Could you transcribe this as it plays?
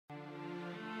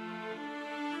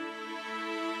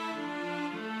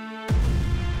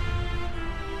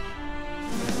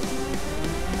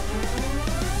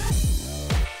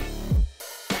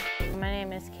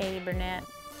Burnett.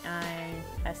 I'm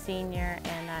a senior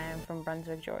and I'm from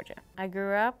Brunswick, Georgia. I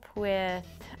grew up with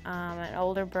an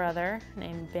older brother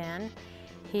named Ben.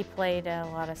 He played a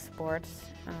lot of sports,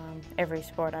 every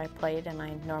sport I played, and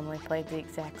I normally played the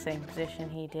exact same position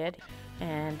he did.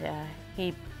 And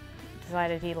he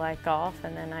decided he liked golf,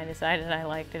 and then I decided I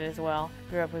liked it as well.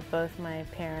 Grew up with both my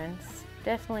parents.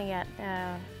 Definitely got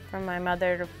from my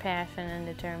mother to passion and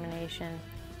determination.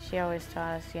 She always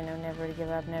taught us, never to give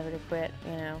up, never to quit,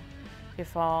 If you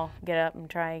fall, get up and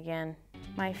try again.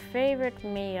 My favorite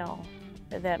meal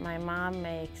that my mom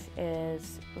makes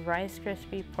is Rice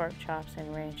Krispie pork chops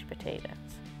and ranch potatoes.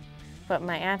 But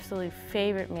my absolute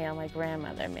favorite meal my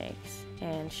grandmother makes,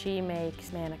 and she makes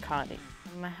manicotti.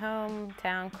 My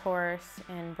hometown course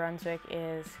in Brunswick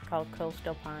is called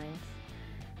Coastal Pines.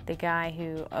 The guy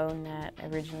who owned that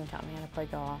originally taught me how to play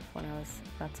golf when I was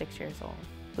about 6 years old.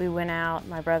 We went out,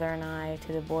 my brother and I,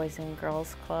 to the Boys and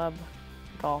Girls Club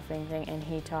golfing thing, and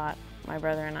he taught my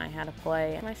brother and I how to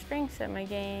play. My strengths at my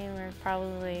game are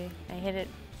probably, I hit it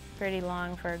pretty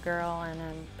long for a girl and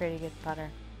I'm a pretty good putter.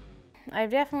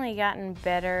 I've definitely gotten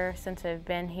better since I've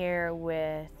been here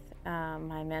with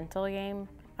my mental game.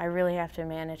 I really have to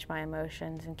manage my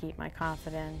emotions and keep my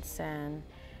confidence,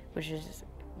 which has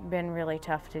been really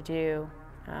tough to do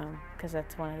because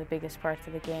that's one of the biggest parts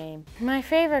of the game. My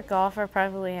favorite golfer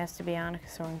probably has to be Annika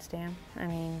Sorenstam. I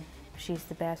mean, she's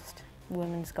the best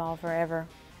women's golfer ever.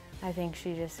 I think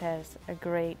she just has a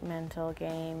great mental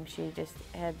game. She just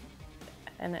had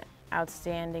an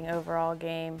outstanding overall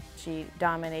game. She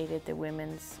dominated the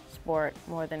women's sport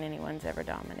more than anyone's ever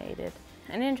dominated.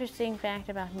 An interesting fact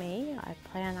about me, I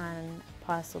plan on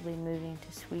possibly moving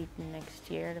to Sweden next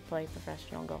year to play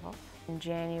professional golf. In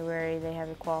January, they have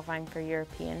a qualifying for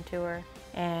European Tour,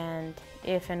 and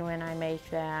if and when I make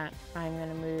that, I'm going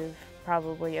to move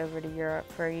probably over to Europe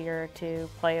for a year or two,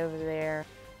 play over there,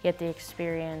 get the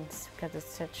experience because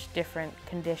it's such different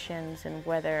conditions and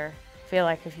weather. I feel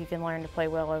like if you can learn to play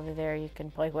well over there, you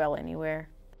can play well anywhere.